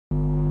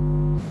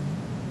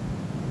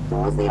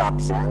choose the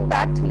option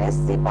that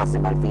lists the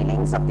possible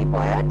feelings of the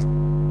poet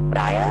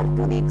prior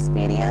to the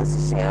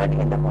experience shared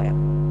in the poem.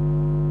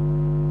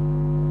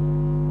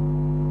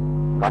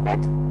 Got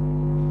it?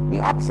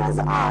 The options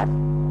are,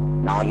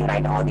 now you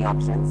write all the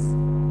options.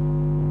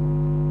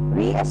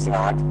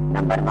 Reassured,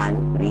 number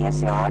 1,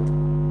 reassured.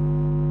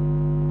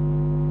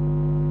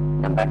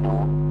 Number 2,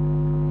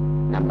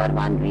 number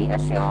 1,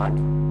 reassured.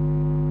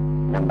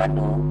 Number 2,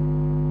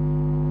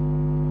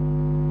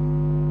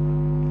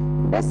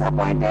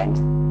 disappointed.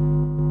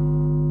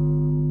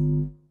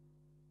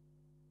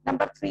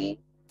 Number 3,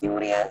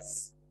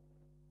 curious.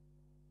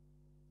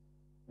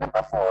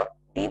 Number 4,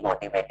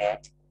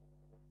 demotivated.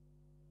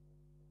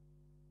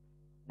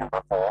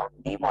 Number 4,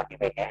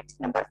 demotivated.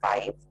 Number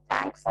 5,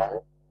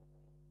 thankful.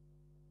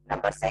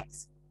 Number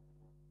 6,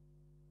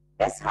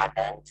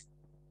 disheartened.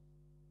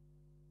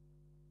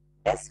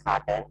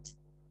 Disheartened.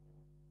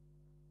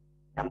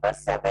 Number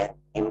 7,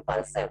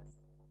 impulsive.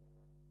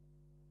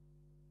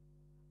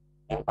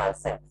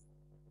 Impulsive.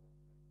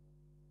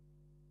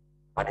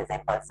 What is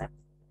impulsive?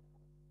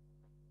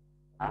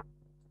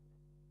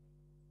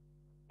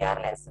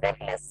 Careless,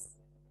 reckless,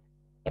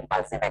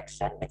 impulsive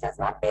action which is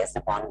not based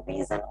upon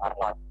reason or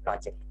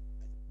logic.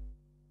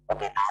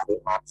 Okay, now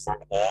the option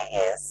A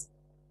is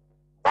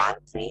 1,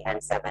 3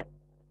 and 7.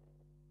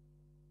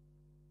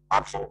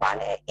 Option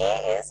 1A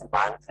is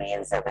 1, 3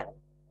 and 7.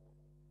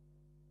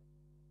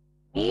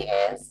 B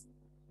is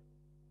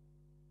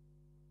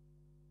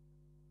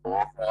 2,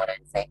 4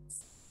 and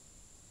 6.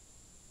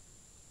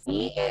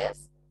 C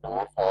is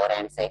 2, 4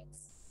 and 6.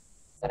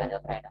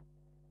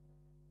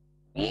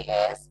 B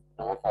is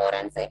 2, 4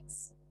 and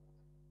 6.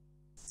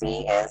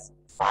 C is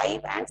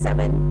 5 and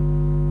 7.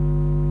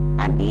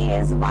 And D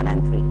is 1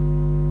 and 3.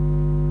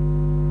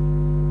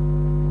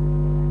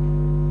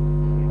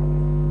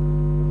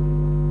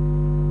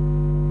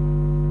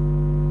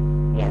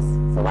 Yes.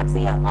 So what's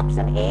the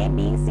option A,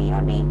 B, C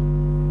or D?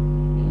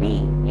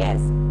 B.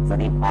 Yes. So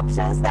the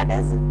options that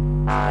is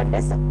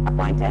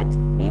disappointed,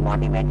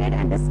 demotivated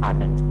and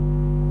disheartened.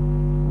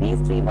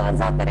 These 3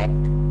 words are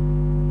correct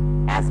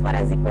as far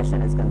as the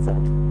question is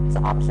concerned.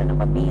 So option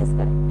number B is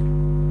correct.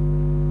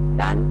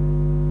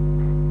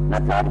 Done. The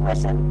third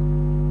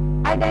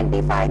question.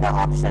 Identify the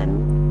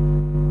option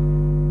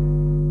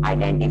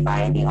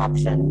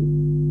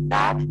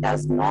that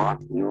does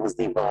not use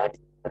the word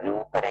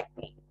 "rue"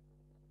 correctly.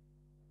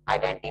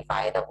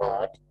 Identify the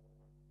word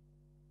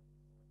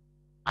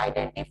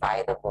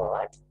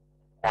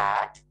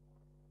that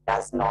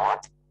does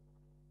not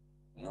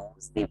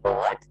use the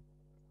word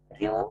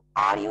 "rue"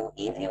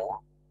 R-U-E,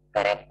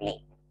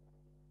 correctly.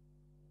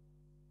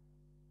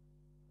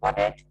 Got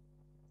it?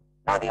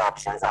 Now the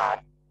options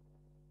are,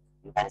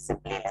 you can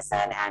simply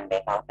listen and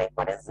make out like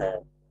what is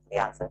the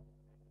answer.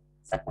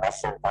 So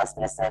question, first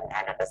listen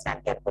and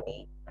understand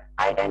carefully.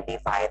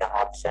 Identify the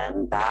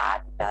option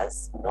that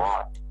does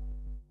not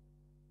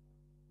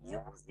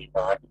use the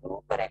word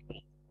 "rue"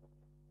 correctly.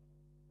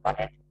 Got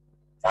it?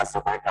 First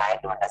of all, try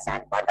to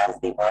understand what does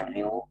the word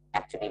 "rue"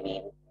 actually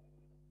mean.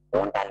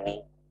 Don't tell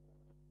me.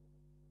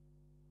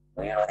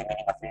 Do you know the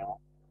meaning of "rue"?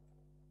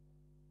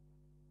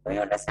 Do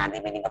you understand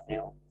the meaning of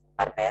 "rue"?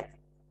 Arpit?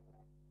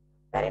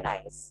 Very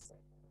nice.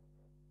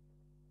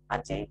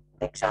 Anji,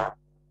 Diksha?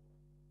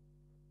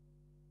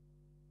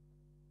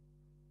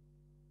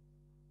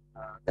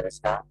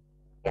 Darishka?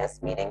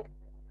 Yes, meaning?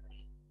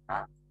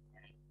 Huh?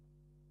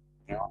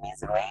 "Rue"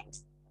 means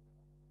ruined.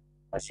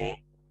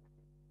 Khushi?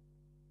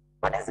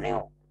 What is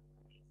 "rue"?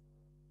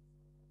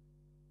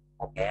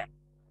 Okay.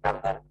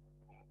 Ramgan?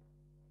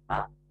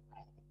 Huh?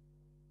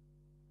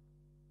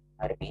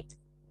 I repeat.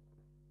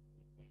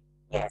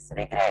 Yes,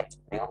 regret.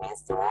 "Rue"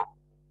 means to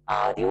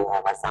rue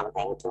over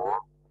something, to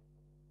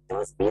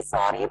be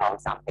sorry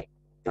about something,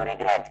 to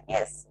regret.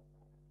 Yes.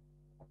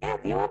 Okay.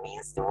 "Rue"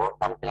 means to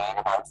complain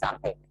about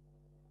something,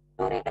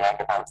 to regret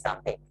about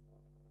something,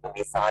 to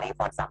be sorry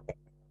for something.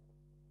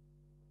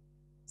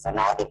 So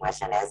now the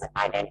question is,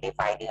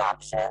 identify the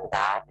option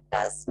that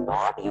does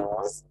not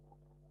use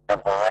the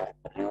word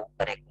 "rue"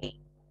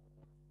 correctly,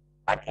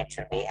 but it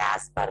should be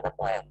as per the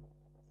poem.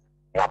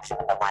 The option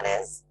number 1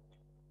 is,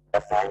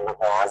 the film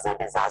was a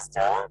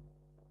disaster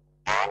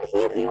and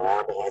he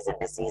ruined his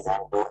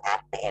decision to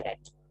act in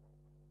it.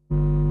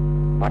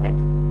 Got it?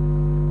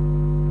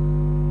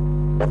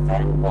 The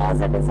film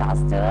was a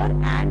disaster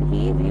and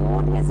he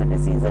ruined his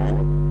decision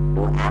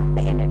to act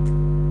in it.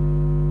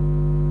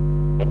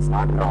 It's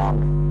not wrong,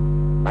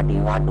 but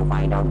you have to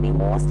find out the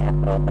most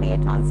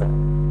appropriate answer.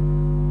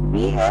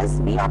 B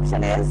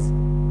option is,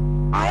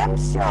 I am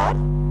sure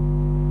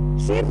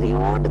she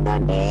ruined the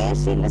day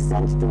she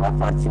listened to a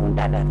fortune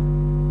teller.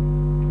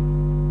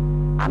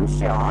 I'm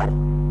sure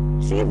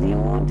she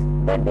ruined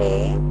the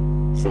day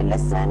she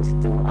listened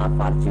to a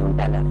fortune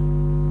teller.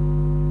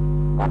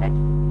 Got it?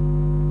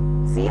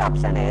 C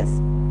option is,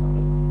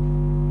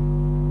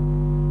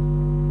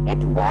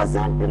 it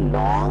wasn't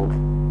long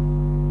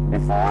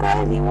before I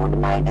ruined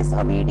my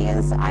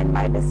disobedience and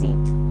my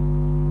deceit.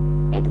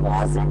 It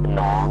wasn't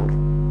long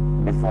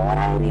before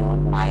I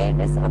ruined my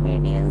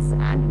disobedience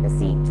and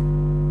deceit.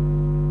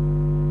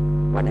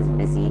 What is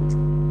deceit?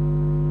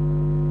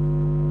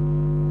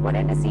 What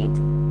is deceit?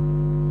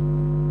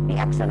 The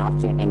action of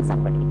cheating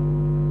somebody.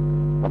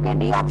 Okay,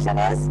 the option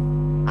is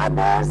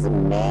others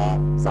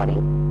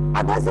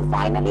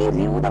finally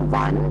rue the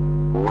one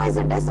who is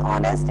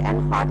dishonest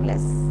and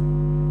heartless.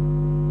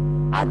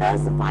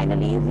 Others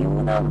finally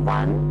rue the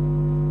one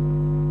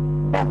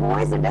who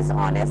is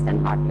dishonest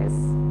and heartless.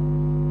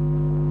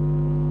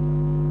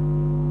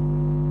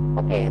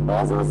 Okay,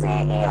 those who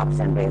say A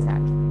option, raise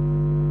hand.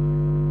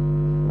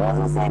 Those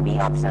who say B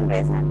option,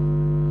 raise hand.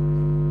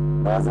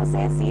 Those who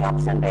say C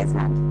option, raise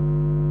hand.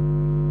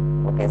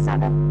 Okay,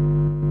 stand up.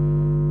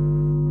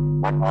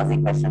 What was the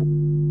question?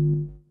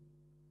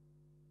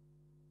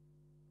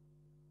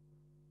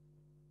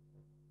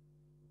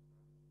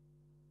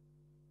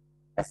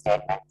 The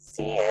statement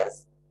C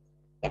is,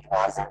 it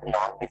wasn't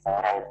long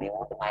before I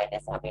viewed my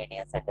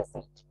disobedience and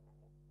deceit.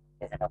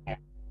 Is it okay?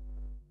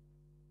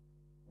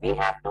 We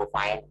have to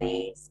find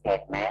the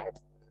statement.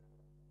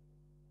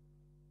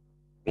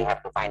 We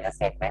have to find a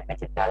statement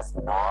which does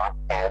not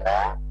tell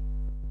the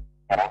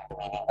correct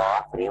meaning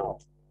of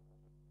rude.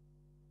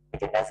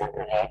 Which it doesn't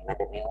relate with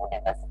the rude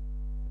in the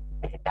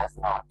which it does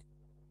not.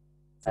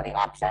 So the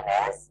option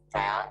is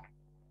Chayank.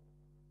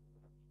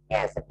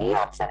 Yes, D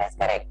option is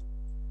correct.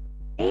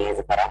 D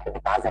is correct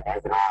because it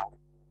is wrong.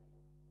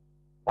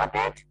 Got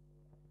it?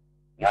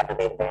 You have to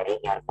be very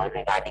careful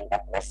regarding the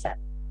question.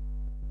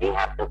 We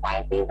have to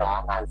find the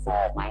wrong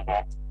answer, mind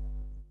it.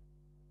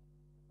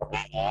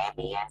 Okay, A,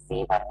 B, and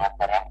C were the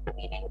correct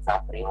meanings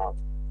of rude.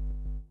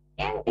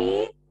 In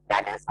D,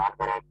 that is not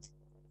correct.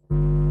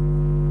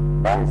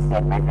 The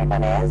statement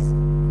written is,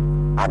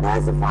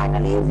 others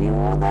finally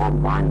view the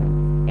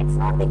one. It's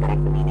not the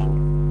correct meaning.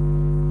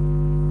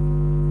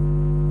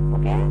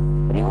 Okay,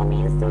 rue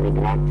means to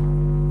regret,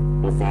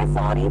 to say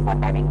sorry for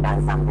having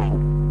done something.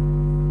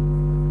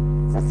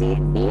 So C,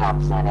 D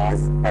option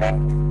is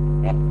correct.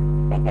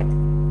 Take it.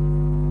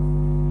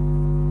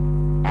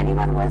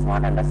 Anyone who has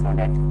not understood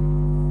it?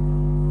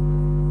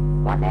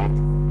 Got it?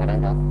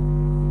 Karanjot?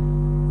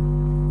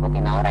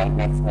 Okay, now write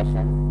next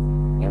question.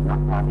 You have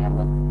not brought your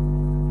book.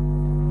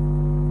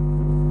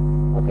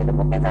 Okay, the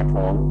book is at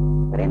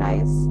home. Very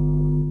nice.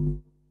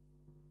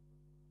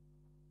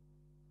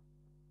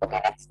 Okay,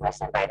 next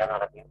question. Write down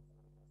all of you.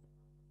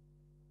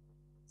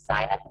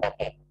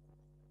 Synecdoche.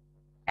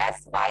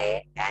 Synecdoche.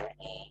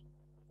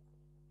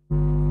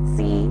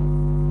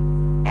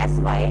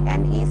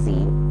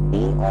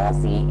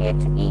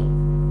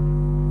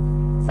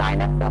 Synecdoche.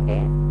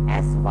 Synecdoche.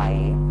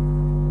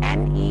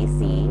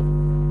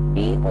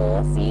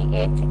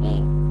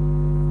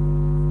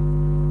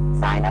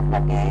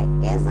 Synecdoche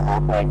is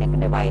a poetic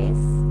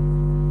device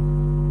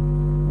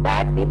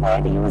that the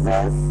poet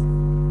uses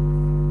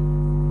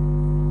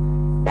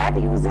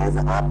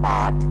a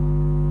part.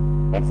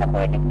 It's a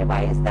poetic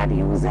device that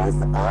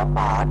uses a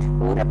part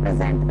to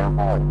represent the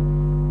whole.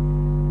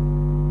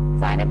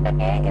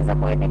 Synecdoche is a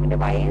poetic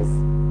device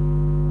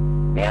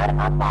where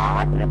a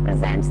part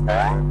represents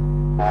the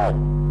whole.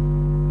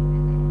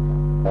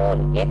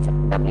 Whole.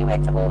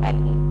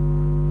 H-W-H-O-L-E.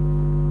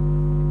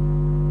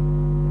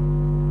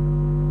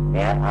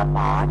 Where a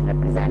part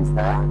represents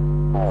the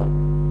whole.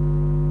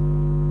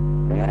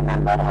 Do you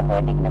remember a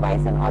poetic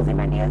device in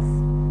Ozymandias?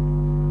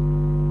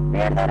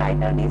 Where the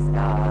writer is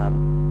the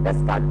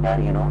sculptor,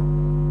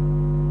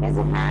 his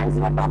hands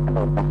were talked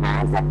about, the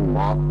hands that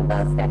mocked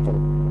the statue.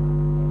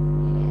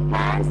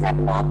 Hands that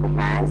mocked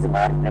hands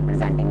were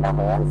representing the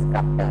whole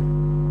sculptor.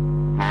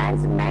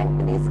 Hands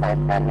meant the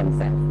sculptor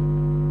himself.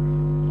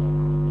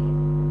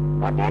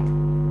 Got it?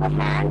 The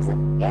hands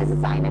is a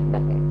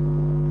synecdoche,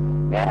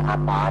 where a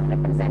part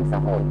represents a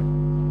whole.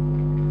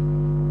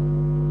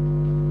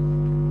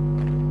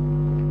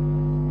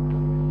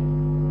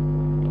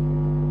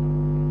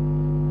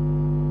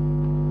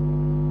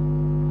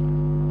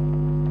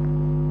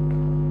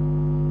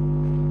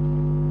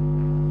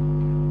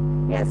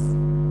 Yes.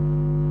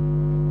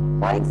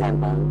 For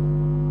example,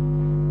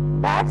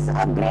 that's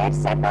a great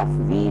set of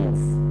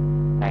wheels.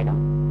 Right on.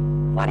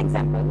 For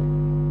example,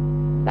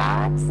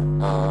 that's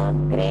a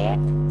great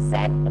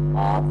set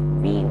of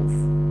wheels.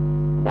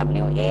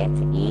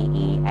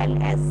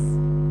 W-H-E-E-L-S.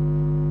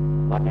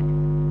 Got it?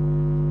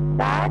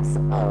 That's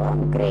a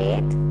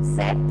great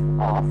set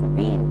of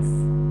wheels.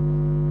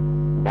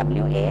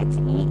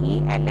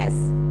 W-H-E-E-L-S.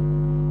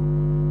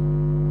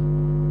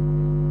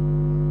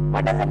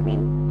 What does that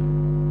mean?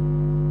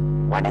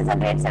 What is a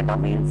great set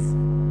of wheels?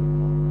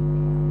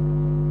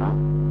 Huh?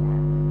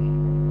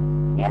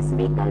 Yes,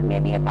 vehicle,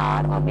 maybe a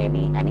car or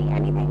maybe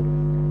anything.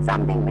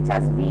 Something which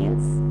has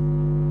wheels.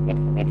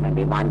 It will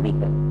be one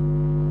vehicle.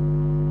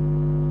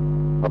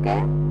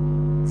 Okay?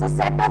 So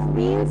set of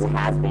wheels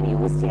has been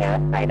used here,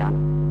 right on.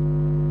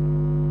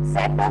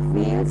 Set of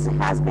wheels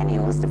has been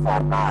used for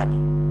car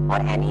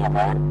or any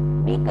other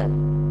vehicle.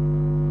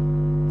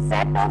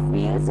 Set of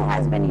wheels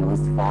has been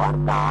used for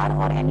car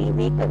or any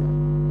vehicle.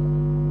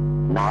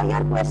 Now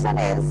your question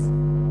is,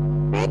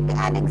 pick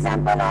an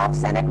example of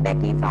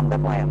synecdoche from the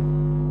poem.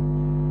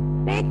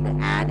 Pick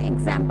an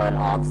example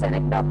of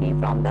synecdoche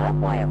from the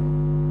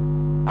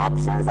poem.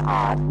 Options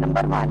are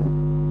number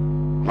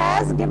 1,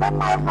 has given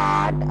my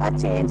heart a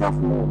change of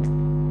mood.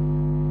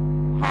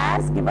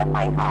 Has given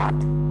my heart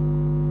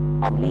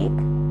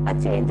oblique a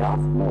change of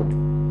mood.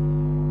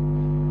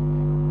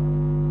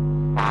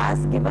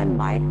 Has given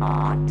my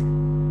heart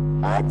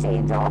a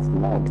change of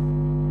mood.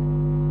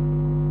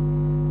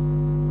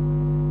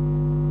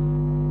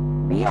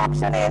 B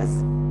option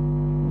is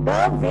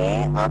the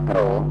way a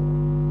crow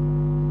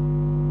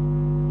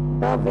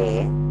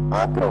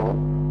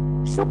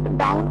shook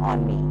down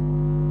on me.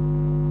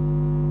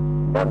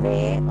 The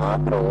way a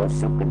crow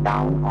shook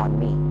down on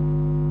me.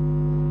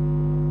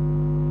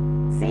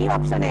 C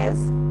option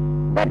is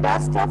the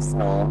dust of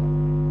snow.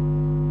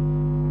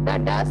 The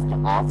dust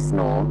of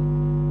snow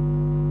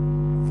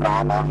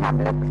from a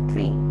hemlock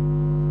tree.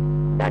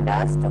 The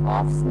dust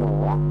of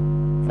snow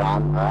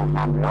from a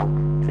hemlock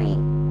tree.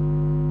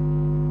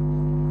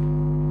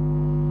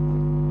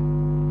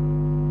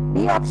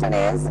 The option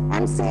is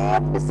and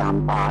saved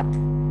some part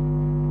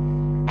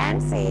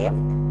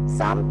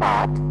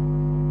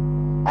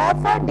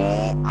of a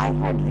day I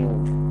had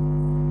rued.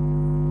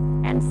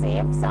 And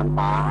saved some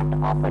part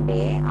of a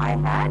day I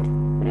had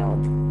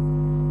rued.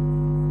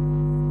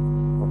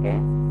 Okay.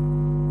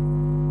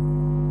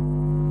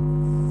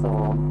 So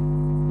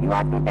you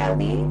have to tell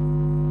the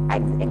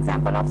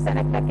example of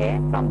synecdoche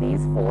from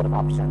these 4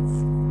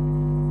 options.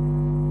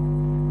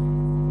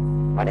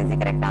 What is the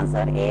correct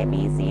answer? A,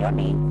 B, C or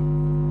D?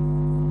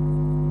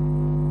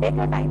 Take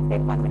your time,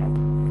 take 1 minute.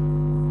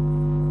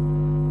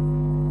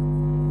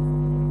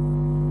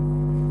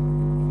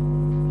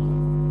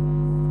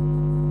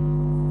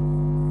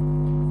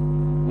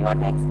 You have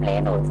to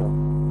explain also.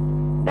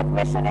 The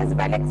question is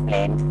well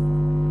explained.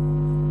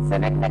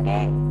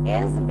 Synecdoche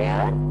is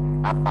where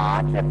a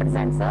part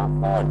represents a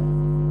whole.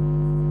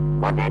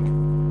 Got it?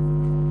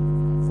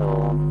 So,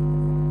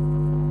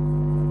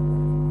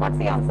 what's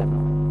the answer now?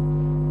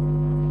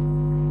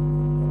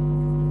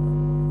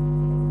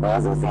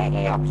 Those who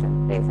say A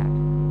option, raise hand.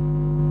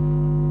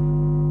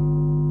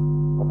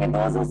 Okay,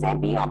 those who say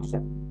B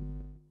option.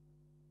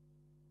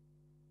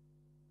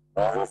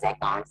 Those who say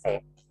can't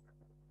say.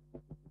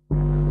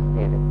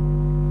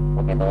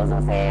 Okay, those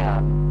who say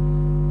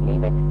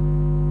leave it.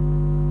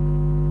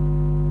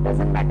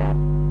 Doesn't matter.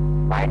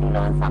 Why to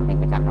learn something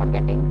which I'm not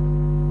getting?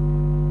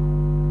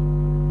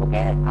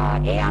 Okay,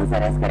 A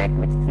answer is correct,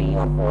 which 3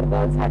 or 4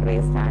 girls had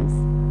raised hands.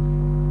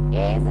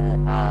 A is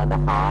the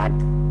heart.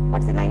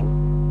 What's the line?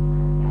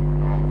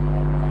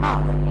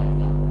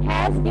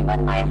 Has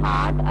given my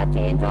heart a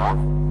change of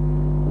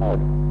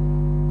mood.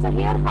 So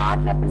here heart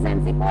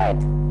represents the poet.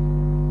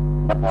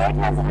 The poet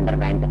has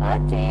underwent a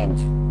change.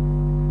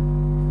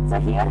 So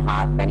here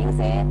heart, when you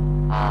say,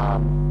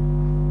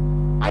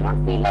 I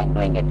don't feel like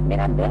doing it,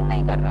 मेरा दिल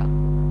नहीं कर रहा.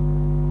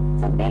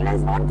 So dill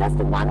is not just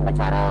one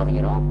bachara,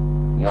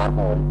 your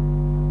whole.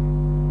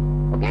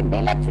 Okay,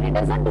 dill actually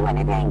doesn't do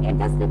anything, it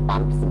just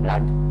pumps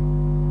blood.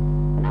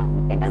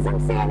 It doesn't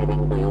say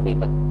anything to you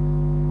people.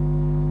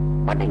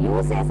 But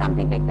you say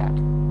something like that.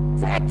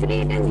 So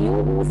actually it is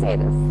you who say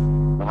this,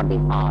 not the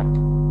heart.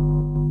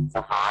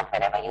 So heart,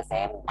 whenever you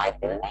say, my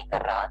dil nahi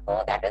kar raha,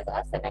 so that is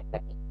a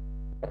synecdoche.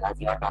 Because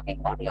you are talking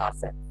about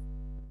yourself.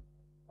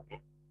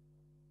 Okay.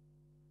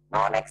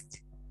 Now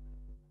next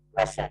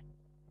question.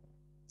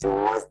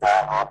 Choose the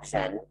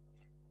option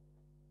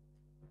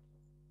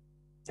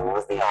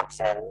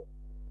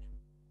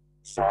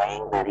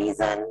showing the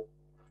reason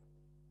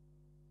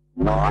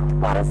not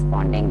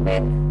corresponding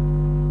with.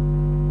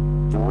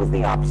 Choose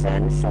the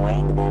option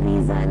showing the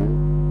reason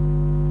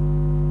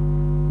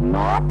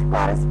not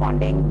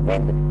corresponding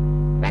with.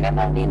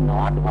 Whenever the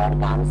not word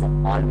comes,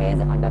 always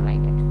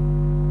underline it.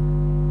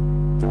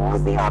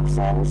 Choose the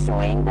option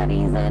showing the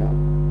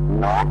reason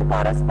not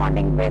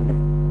corresponding with.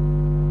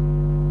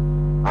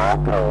 A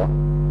crow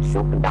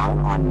shook down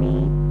on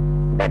me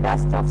the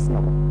dust of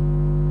snow.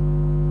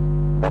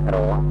 The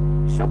crow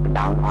shook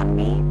down on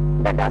me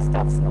the dust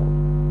of snow.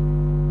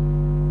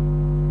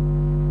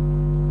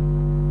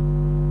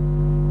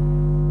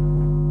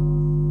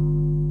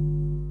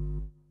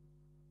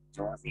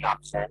 Choose the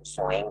option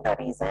showing the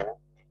reason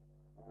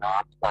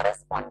not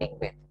corresponding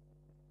with.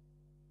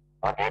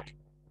 Got it?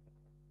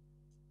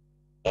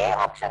 A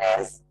option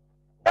is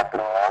the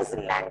crows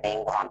landing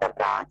on the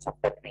branch of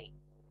the tree.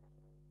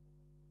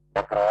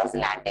 The crows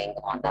landing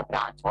on the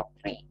branch of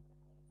tree.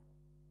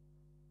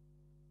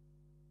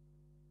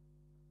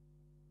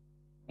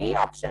 B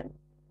option,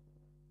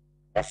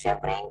 the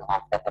shivering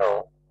of the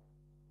crow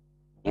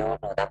due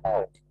to the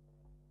cold.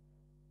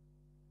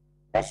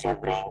 The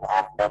shivering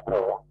of the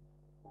crow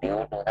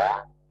due to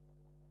the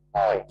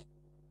cold.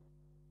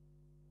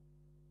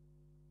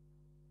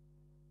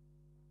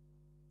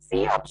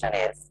 C option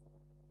is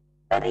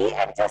the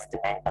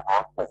readjustment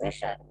of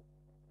position.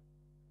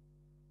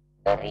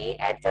 The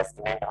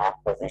readjustment of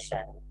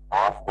position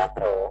of the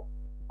crow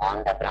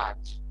on the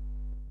branch.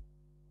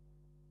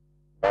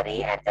 The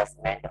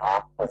readjustment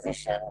of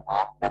position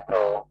of the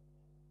crow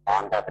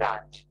on the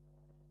branch.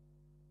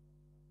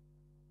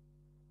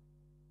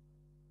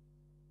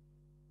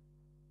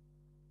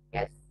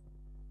 Yes.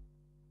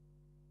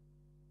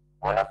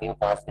 All of you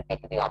first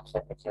pick the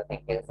option which you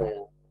think is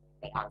the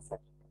answer.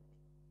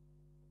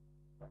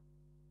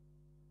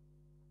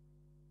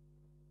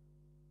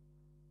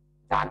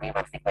 Janvi,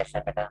 what's the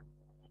question, beta?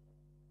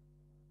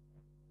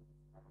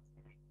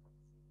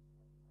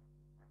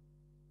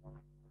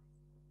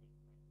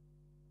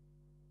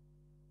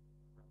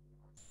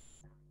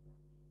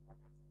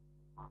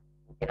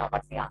 You know,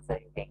 what's the answer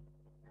you think?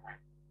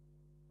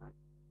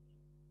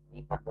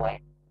 B for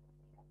boy.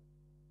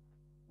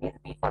 Is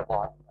B for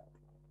boy?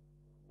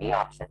 B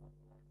option.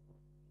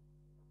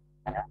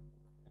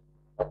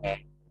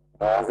 Okay.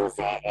 Those who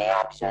say A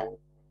option,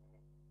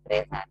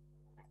 raise hand.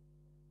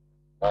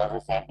 Those who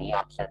say B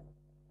option.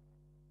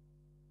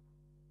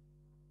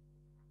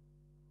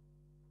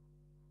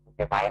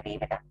 Okay, why B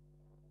बेटा?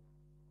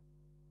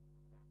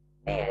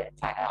 नहीं,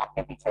 China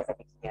आपके पीछे से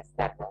yes,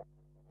 that one.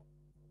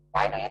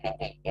 Why do you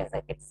think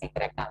it's the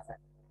correct answer?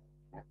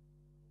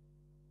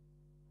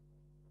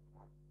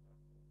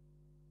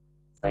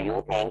 So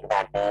you think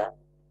that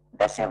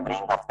the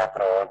shivering of the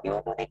crow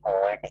due to the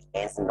cold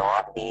is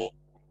not the,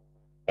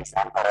 it's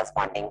not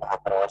corresponding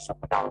approach to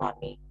put down on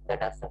me.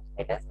 That is,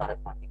 it is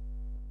corresponding.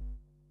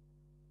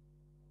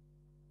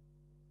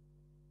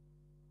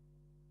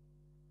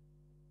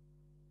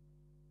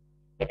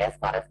 It is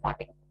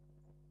corresponding.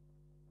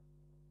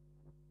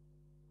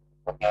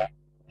 Okay.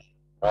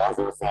 Those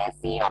who say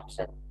C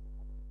option.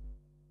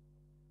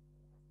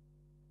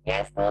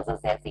 Yes, those who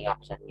say C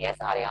option. Yes,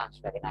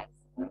 Aryansh, very nice.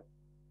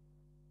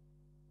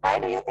 Why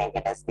do you think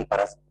it is the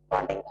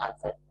corresponding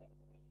answer?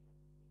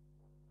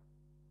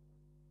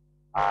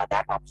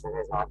 That option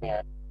is not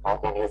there. How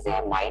can you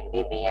say might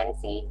be B and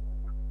C?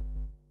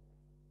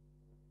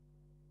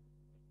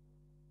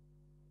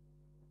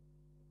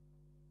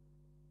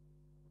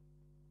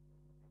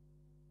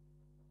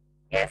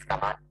 Yes, come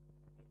on.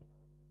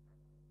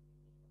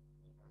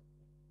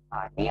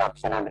 D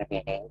option I'm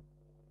repeating.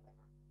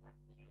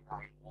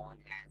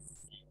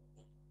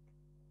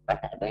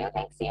 But do you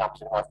think C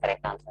option was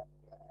correct answer?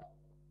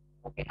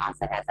 Okay,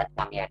 answer hasn't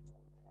come yet.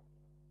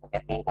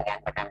 Okay, think again,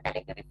 but I'm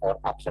telling you the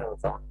fourth option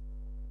also.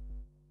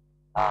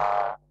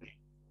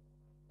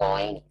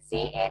 Cawing,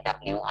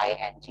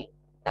 C-A-W-I-N-G,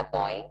 the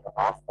cawing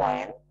of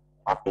poem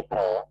of the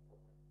crow,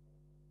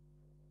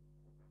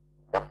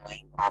 the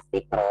cawing of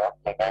the crow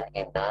hidden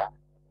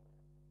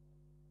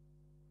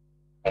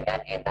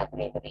in the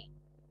greenery.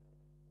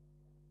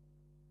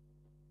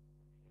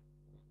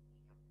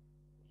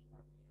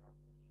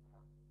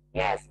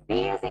 Yes,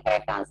 B is the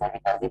correct answer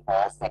because the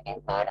first,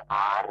 second, third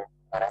are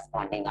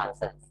corresponding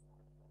answers.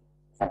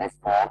 So this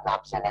fourth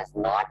option is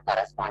not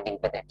corresponding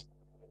with it.